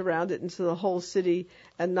communities around it and to the whole city,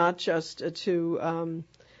 and not just to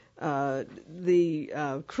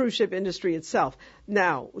the cruise ship industry itself.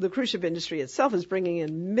 Now, the cruise ship industry itself is bringing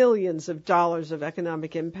in millions of dollars of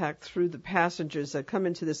economic impact through the passengers that come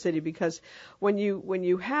into the city, because when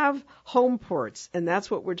you have home ports, and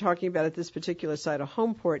that's what we're talking about at this particular site, a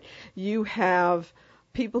home port, you have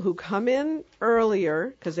people who come in earlier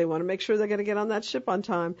because they want to make sure they're going to get on that ship on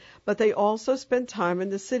time, but they also spend time in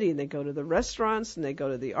the city, and they go to the restaurants, and they go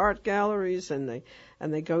to the art galleries, and they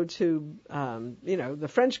go to the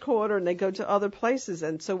French Quarter, and they go to other places.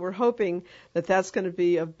 And so we're hoping that that's going to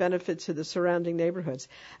be of benefit to the surrounding neighborhoods.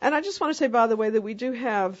 And I just want to say, by the way, that we do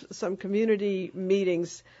have some community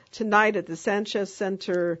meetings tonight at the Sanchez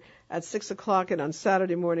Center at 6 o'clock and on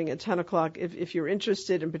Saturday morning at 10 o'clock. If you're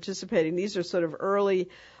interested in participating, these are sort of early,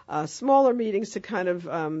 smaller meetings to kind of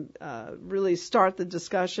really start the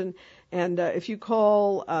discussion. And if you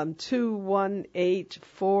call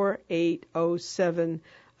 218-4807,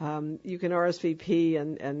 you can RSVP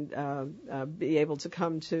and be able to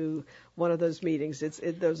come to one of those meetings.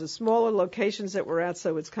 Those are smaller locations that we're at,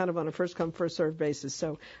 so it's kind of on a first-come, first-served basis.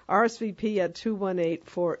 So RSVP at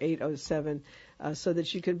 218-4807 so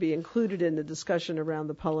that you can be included in the discussion around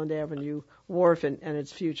the Poland Avenue Wharf and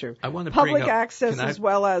its future. I want to Public access as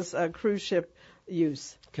well as cruise ship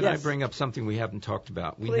use. Can I bring up something we haven't talked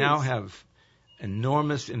about? We now have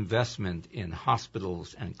enormous investment in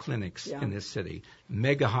hospitals and clinics in this city.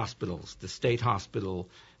 Mega hospitals, the state hospital,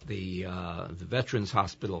 the Veterans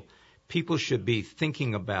Hospital. People should be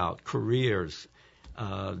thinking about careers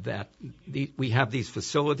we have these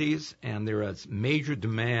facilities, and there is major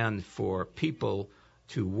demand for people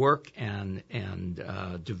to work and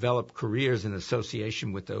develop careers in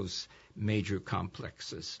association with those major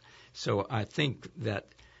complexes. So I think that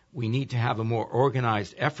we need to have a more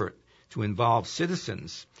organized effort to involve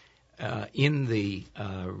citizens in the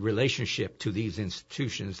relationship to these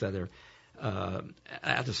institutions that are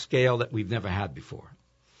at a scale that we've never had before.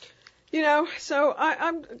 So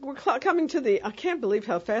we're coming to I can't believe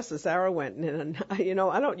how fast this hour went. And I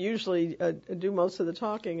don't usually do most of the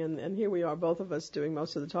talking, and here we are, both of us doing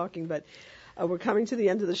most of the talking, but we're coming to the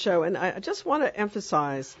end of the show. And I just want to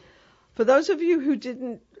emphasize, for those of you who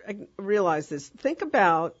didn't realize this, think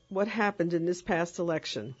about what happened in this past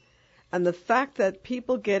election and the fact that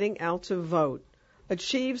people getting out to vote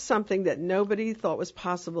achieved something that nobody thought was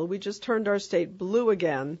possible. We just turned our state blue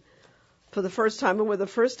again for the first time, and we're the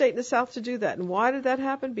first state in the South to do that. And why did that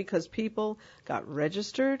happen? Because people got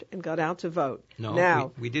registered and got out to vote.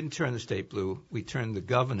 No, we didn't turn the state blue. We turned the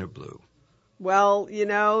governor blue. Well,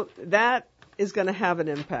 that is going to have an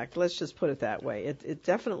impact. Let's just put it that way. It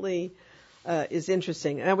definitely is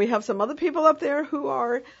interesting. And we have some other people up there who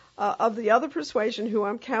are of the other persuasion who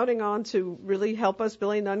I'm counting on to really help us.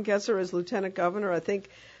 Billy Nungesser as lieutenant governor, I think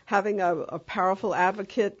having a powerful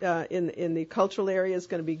advocate in the cultural area is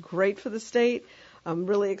going to be great for the state. I'm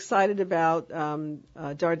really excited about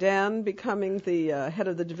Dardan becoming the head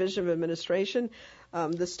of the Division of Administration.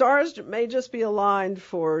 The stars may just be aligned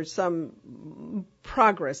for some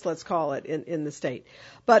progress, let's call it, in the state.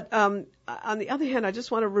 But on the other hand, I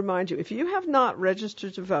just want to remind you, if you have not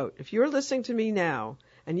registered to vote, if you're listening to me now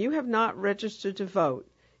and you have not registered to vote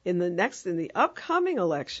in the upcoming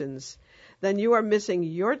elections, then you are missing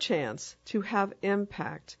your chance to have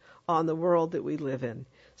impact on the world that we live in.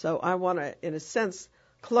 So I want to, in a sense,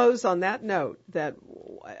 close on that note that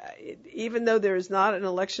even though there is not an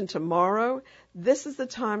election tomorrow, this is the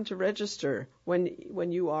time to register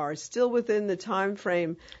when you are still within the time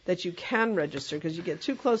frame that you can register, because you get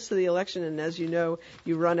too close to the election and, as you know,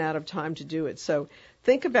 you run out of time to do it. So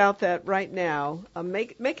think about that right now.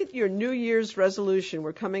 Make it your New Year's resolution.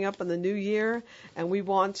 We're coming up on the new year, and we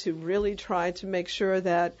want to really try to make sure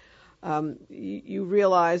that you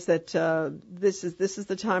realize that this is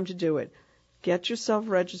the time to do it. Get yourself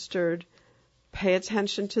registered. Pay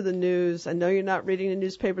attention to the news. I know you're not reading the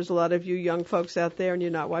newspapers, a lot of you young folks out there, and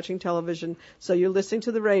you're not watching television, so you're listening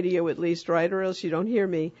to the radio at least, right, or else you don't hear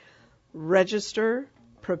me. Register.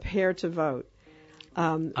 Prepare to vote.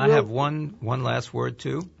 I have one last word,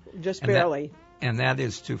 too. Just barely. And that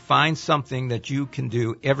is to find something that you can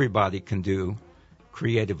do, everybody can do,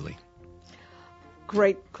 creatively.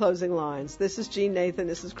 Great closing lines. This is Jean Nathan.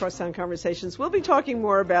 This is Crosstown Conversations. We'll be talking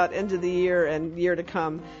more about end of the year and year to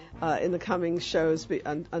come in the coming shows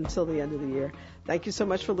until the end of the year. Thank you so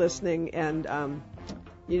much for listening. And,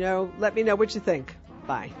 let me know what you think.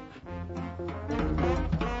 Bye.